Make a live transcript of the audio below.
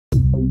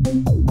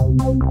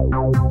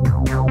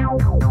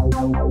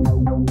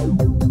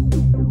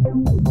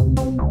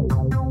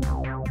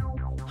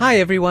Hi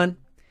everyone!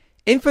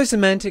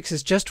 InfoSemantics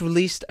has just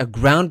released a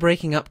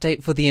groundbreaking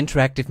update for the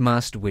Interactive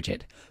Master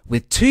widget,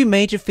 with two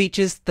major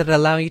features that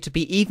allow you to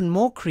be even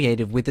more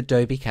creative with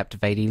Adobe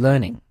Captivate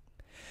eLearning.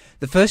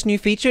 The first new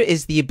feature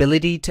is the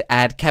ability to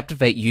add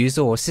Captivate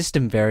user or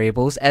system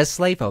variables as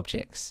slave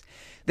objects.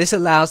 This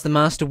allows the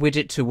Master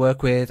widget to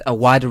work with a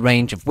wider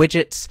range of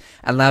widgets,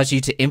 allows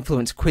you to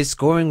influence quiz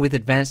scoring with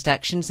advanced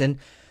actions, and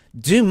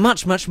do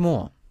much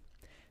more.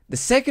 The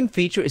second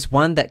feature is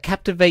one that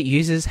Captivate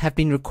users have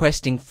been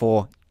requesting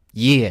for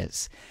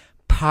years: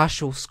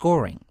 partial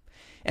scoring.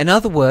 In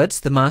other words,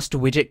 the Master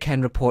widget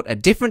can report a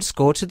different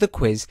score to the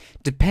quiz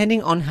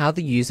depending on how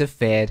the user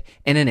fared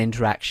in an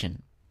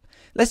interaction.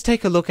 Let's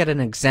take a look at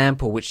an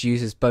example which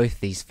uses both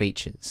these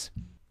features.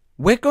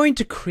 We're going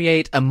to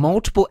create a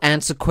multiple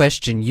answer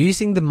question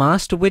using the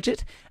Master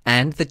widget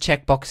and the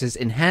Checkboxes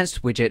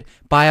Enhanced widget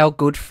by our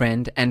good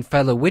friend and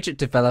fellow widget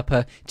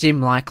developer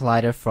Jim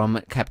Leichleiter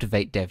from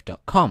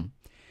CaptivateDev.com.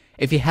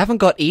 If you haven't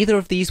got either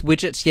of these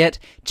widgets yet,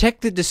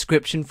 check the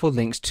description for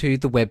links to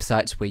the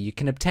websites where you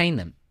can obtain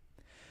them.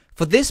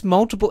 For this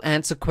multiple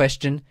answer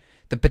question,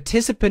 the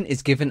participant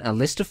is given a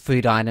list of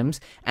food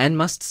items and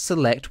must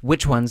select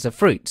which ones are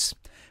fruits.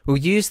 We'll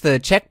use the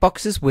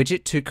Checkboxes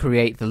widget to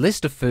create the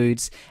list of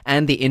foods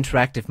and the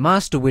Interactive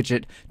Master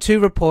widget to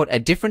report a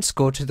different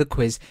score to the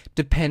quiz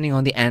depending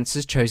on the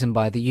answers chosen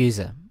by the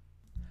user.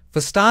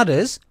 For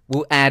starters,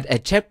 we'll add a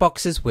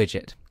Checkboxes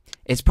widget.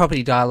 Its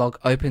property dialog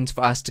opens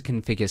for us to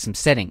configure some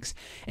settings.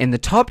 In the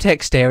top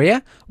text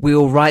area, we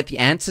will write the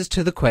answers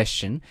to the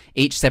question,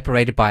 each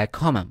separated by a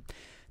comma.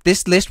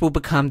 This list will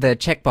become the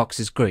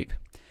Checkboxes group.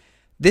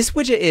 This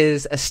widget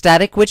is a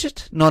static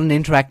widget, not an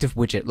interactive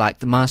widget like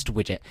the Master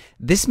widget.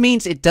 This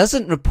means it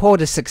doesn't report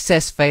a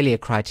success-failure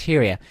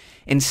criteria.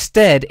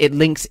 Instead, it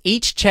links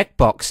each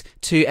checkbox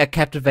to a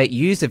Captivate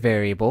user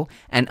variable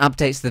and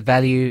updates the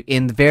value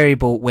in the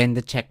variable when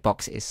the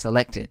checkbox is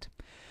selected.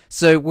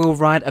 So we'll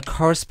write a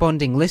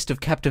corresponding list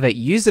of Captivate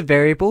user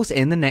variables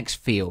in the next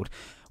field,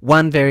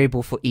 one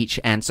variable for each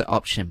answer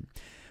option.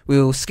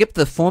 We'll skip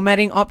the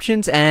formatting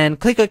options and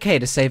click OK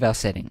to save our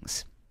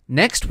settings.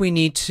 Next, we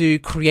need to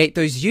create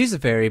those user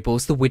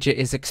variables the widget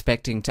is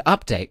expecting to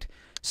update.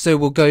 So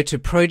we'll go to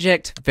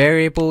Project,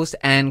 Variables,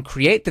 and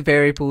create the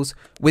variables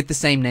with the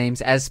same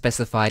names as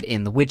specified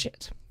in the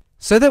widget.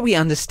 So that we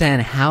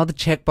understand how the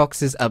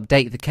checkboxes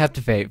update the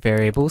Captivate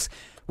variables,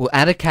 we'll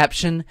add a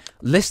caption,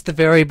 list the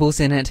variables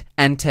in it,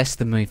 and test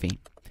the movie.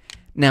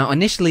 Now,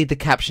 initially the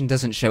caption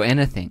doesn't show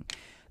anything.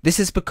 This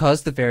is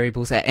because the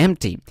variables are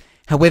empty.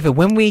 However,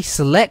 when we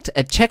select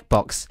a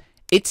checkbox,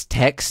 its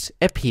text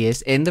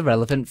appears in the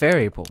relevant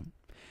variable.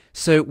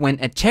 So when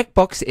a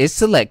checkbox is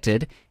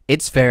selected,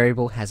 its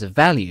variable has a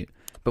value,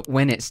 but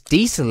when it's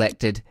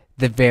deselected,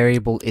 the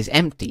variable is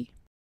empty.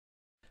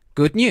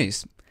 Good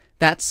news!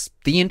 That's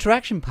the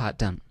interaction part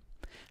done.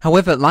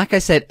 However, like I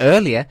said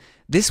earlier,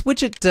 this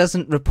widget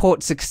doesn't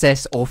report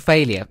success or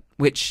failure,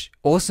 which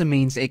also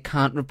means it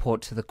can't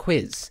report to the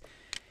quiz.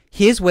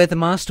 Here's where the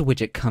Master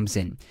widget comes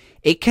in.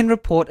 It can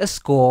report a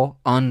score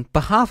on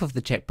behalf of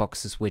the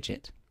Checkboxes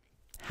widget.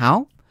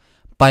 How?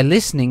 By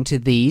listening to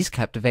these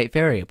Captivate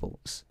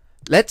variables.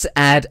 Let's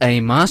add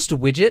a Master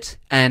widget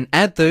and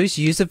add those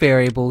user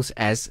variables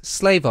as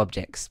slave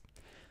objects.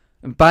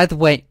 By the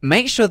way,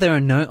 make sure there are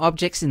no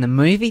objects in the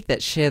movie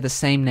that share the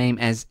same name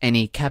as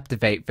any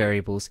Captivate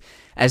variables,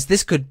 as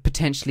this could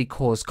potentially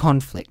cause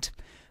conflict.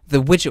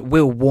 The widget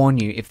will warn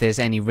you if there's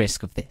any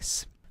risk of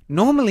this.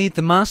 Normally,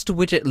 the Master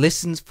widget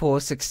listens for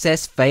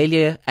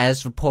success-failure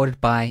as reported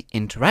by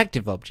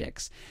interactive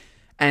objects,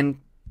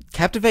 and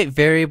Captivate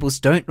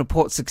variables don't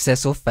report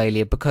success or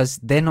failure because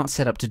they're not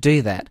set up to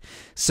do that.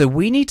 So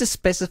we need to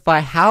specify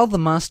how the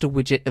Master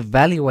widget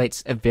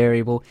evaluates a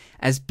variable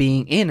as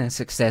being in a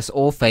success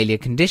or failure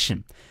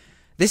condition.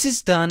 This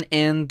is done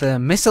in the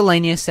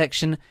Miscellaneous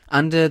section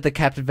under the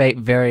Captivate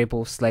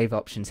Variable Slave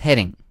Options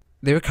heading.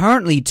 There are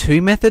currently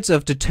two methods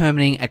of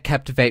determining a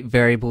Captivate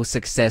variable's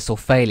success or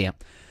failure.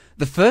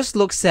 The first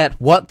looks at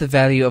what the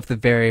value of the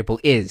variable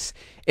is.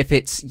 If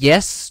it's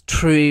yes,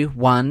 true,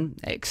 1,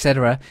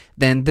 etc.,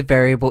 then the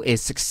variable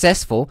is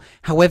successful.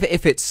 However,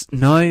 if it's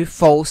no,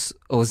 false,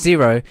 or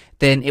 0,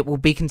 then it will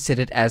be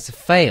considered as a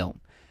fail.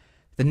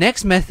 The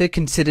next method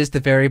considers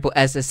the variable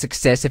as a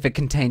success if it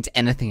contains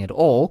anything at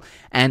all,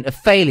 and a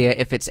failure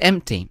if it's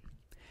empty.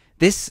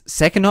 This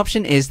second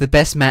option is the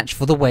best match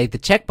for the way the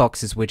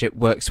Checkboxes widget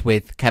works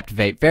with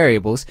Captivate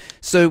variables,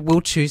 so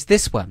we'll choose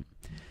this one.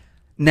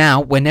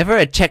 Now, whenever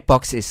a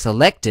checkbox is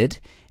selected,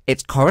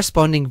 its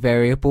corresponding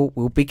variable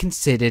will be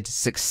considered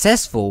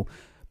successful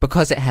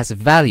because it has a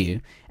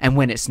value, and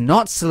when it's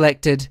not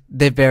selected,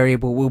 the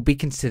variable will be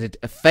considered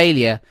a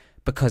failure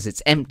because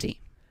it's empty.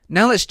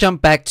 Now let's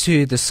jump back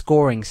to the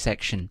scoring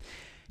section.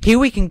 Here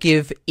we can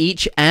give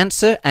each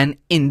answer an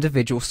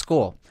individual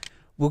score.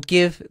 We'll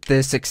give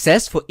the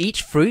success for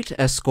each fruit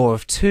a score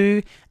of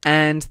 2,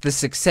 and the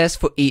success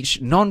for each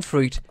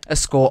non-fruit a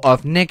score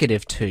of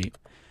 -2.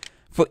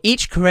 For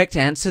each correct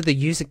answer, the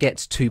user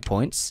gets 2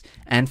 points,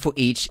 and for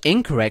each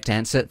incorrect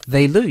answer,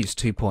 they lose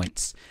 2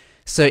 points.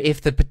 So if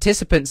the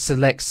participant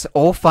selects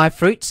all 5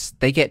 fruits,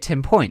 they get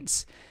 10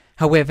 points.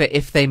 However,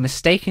 if they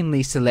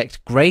mistakenly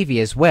select gravy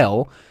as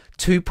well,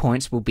 2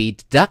 points will be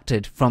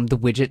deducted from the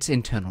widget's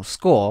internal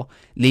score,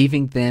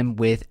 leaving them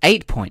with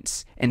 8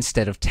 points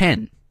instead of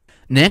 10.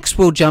 Next,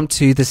 we'll jump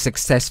to the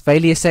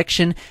success-failure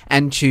section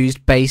and choose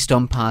based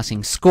on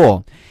passing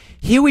score.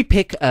 Here we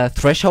pick a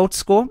threshold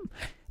score.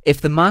 If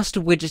the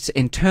master widget's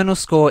internal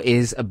score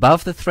is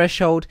above the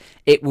threshold,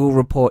 it will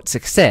report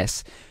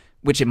success,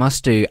 which it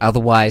must do,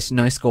 otherwise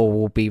no score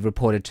will be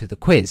reported to the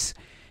quiz.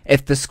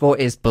 If the score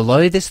is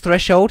below this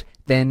threshold,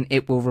 then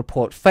it will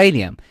report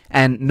failure,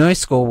 and no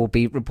score will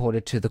be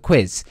reported to the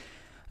quiz.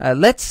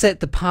 Let's set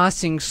the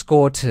passing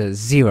score to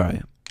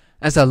 0.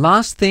 As a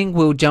last thing,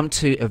 we'll jump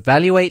to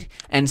evaluate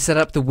and set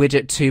up the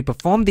widget to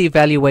perform the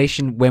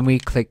evaluation when we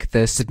click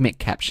the submit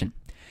caption.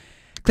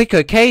 Click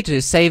OK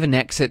to save and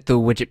exit the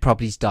widget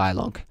properties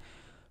dialog.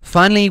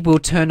 Finally, we'll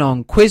turn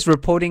on quiz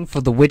reporting for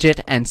the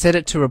widget and set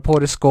it to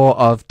report a score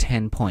of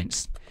 10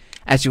 points.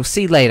 As you'll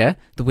see later,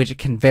 the widget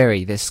can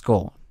vary this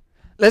score.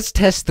 Let's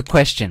test the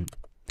question.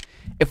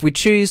 If we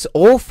choose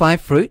all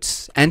 5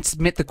 fruits and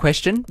submit the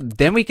question,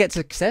 then we get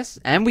success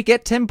and we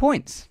get 10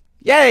 points.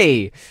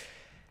 Yay!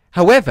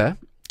 However,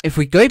 if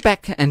we go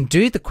back and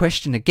do the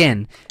question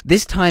again,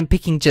 this time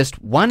picking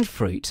just 1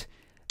 fruit,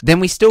 then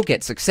we still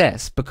get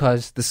success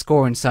because the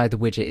score inside the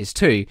widget is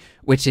 2,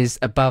 which is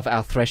above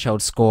our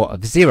threshold score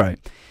of 0.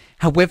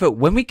 However,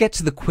 when we get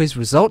to the quiz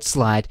results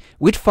slide,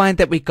 we'd find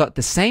that we got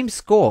the same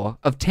score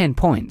of 10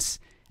 points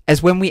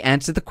as when we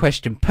answered the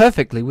question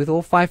perfectly with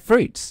all 5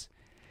 fruits.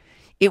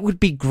 It would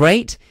be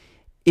great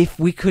if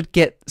we could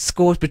get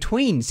scores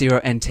between 0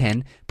 and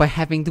 10 by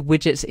having the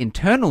widget's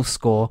internal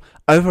score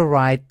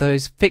override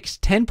those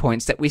fixed 10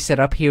 points that we set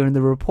up here in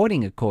the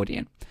reporting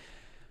accordion.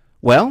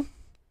 Well,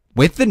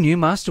 with the new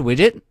master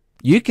widget,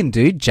 you can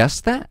do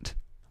just that.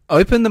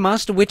 Open the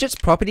master widget's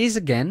properties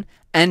again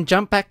and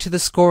jump back to the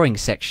scoring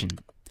section.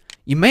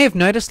 You may have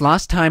noticed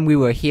last time we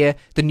were here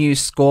the new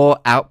score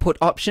output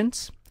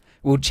options.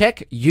 We'll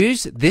check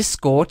use this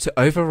score to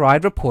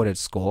override reported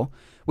score,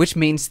 which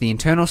means the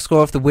internal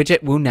score of the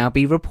widget will now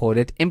be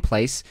reported in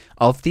place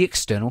of the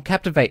external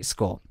Captivate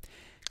score.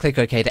 Click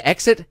OK to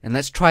exit, and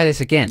let's try this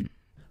again.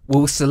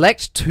 We'll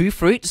select 2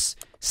 fruits,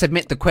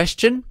 submit the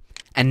question,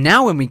 and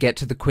now when we get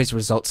to the quiz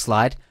results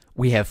slide,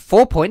 we have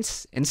 4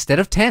 points instead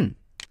of 10.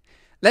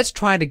 Let's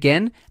try it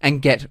again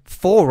and get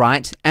 4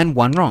 right and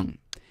 1 wrong.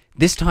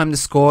 This time the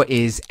score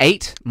is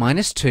 8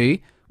 minus 2,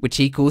 which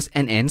equals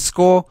an end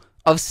score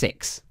of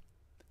 6.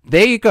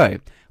 There you go.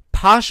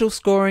 Partial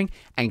scoring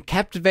and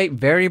Captivate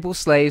variable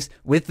slaves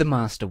with the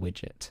master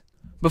widget.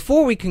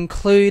 Before we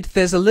conclude,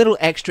 there's a little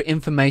extra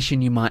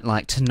information you might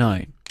like to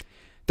know.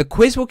 The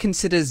quiz will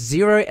consider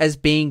 0 as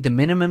being the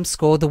minimum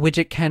score the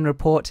widget can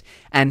report,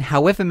 and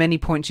however many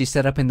points you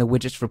set up in the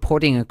widget's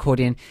reporting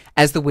accordion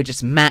as the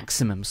widget's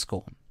maximum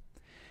score.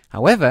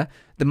 However,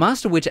 the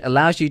master widget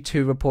allows you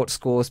to report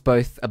scores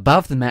both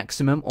above the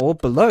maximum or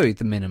below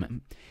the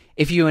minimum.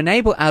 If you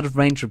enable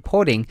out-of-range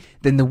reporting,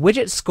 then the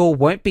widget score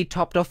won't be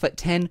topped off at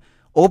 10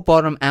 or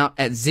bottom out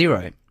at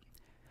 0.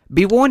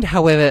 Be warned,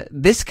 however,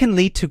 this can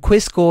lead to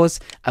quiz scores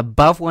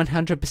above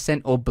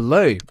 100% or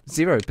below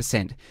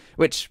 0%,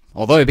 which,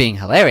 although being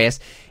hilarious,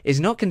 is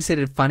not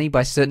considered funny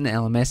by certain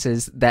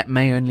LMSs that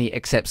may only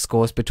accept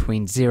scores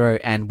between 0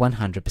 and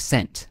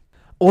 100%.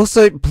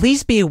 Also,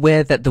 please be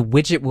aware that the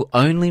widget will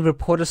only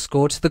report a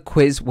score to the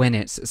quiz when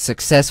it's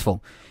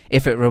successful.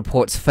 If it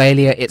reports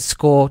failure, its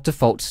score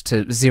defaults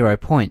to 0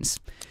 points.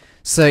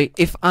 So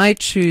if I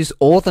choose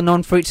all the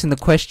non-fruits in the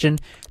question,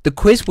 the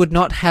quiz would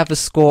not have a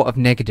score of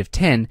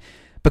 -10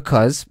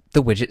 because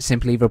the widget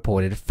simply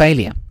reported a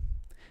failure.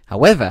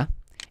 However,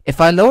 if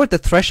I lowered the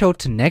threshold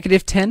to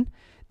 -10,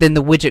 then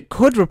the widget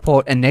could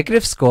report a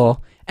negative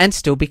score and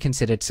still be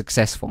considered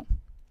successful.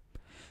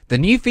 The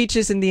new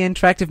features in the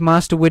Interactive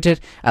Master widget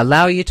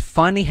allow you to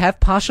finally have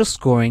partial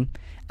scoring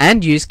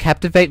and use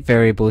Captivate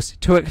variables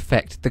to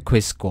affect the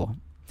quiz score.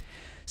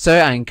 So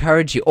I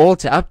encourage you all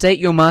to update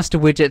your master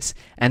widgets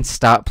and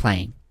start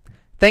playing.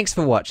 Thanks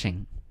for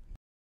watching.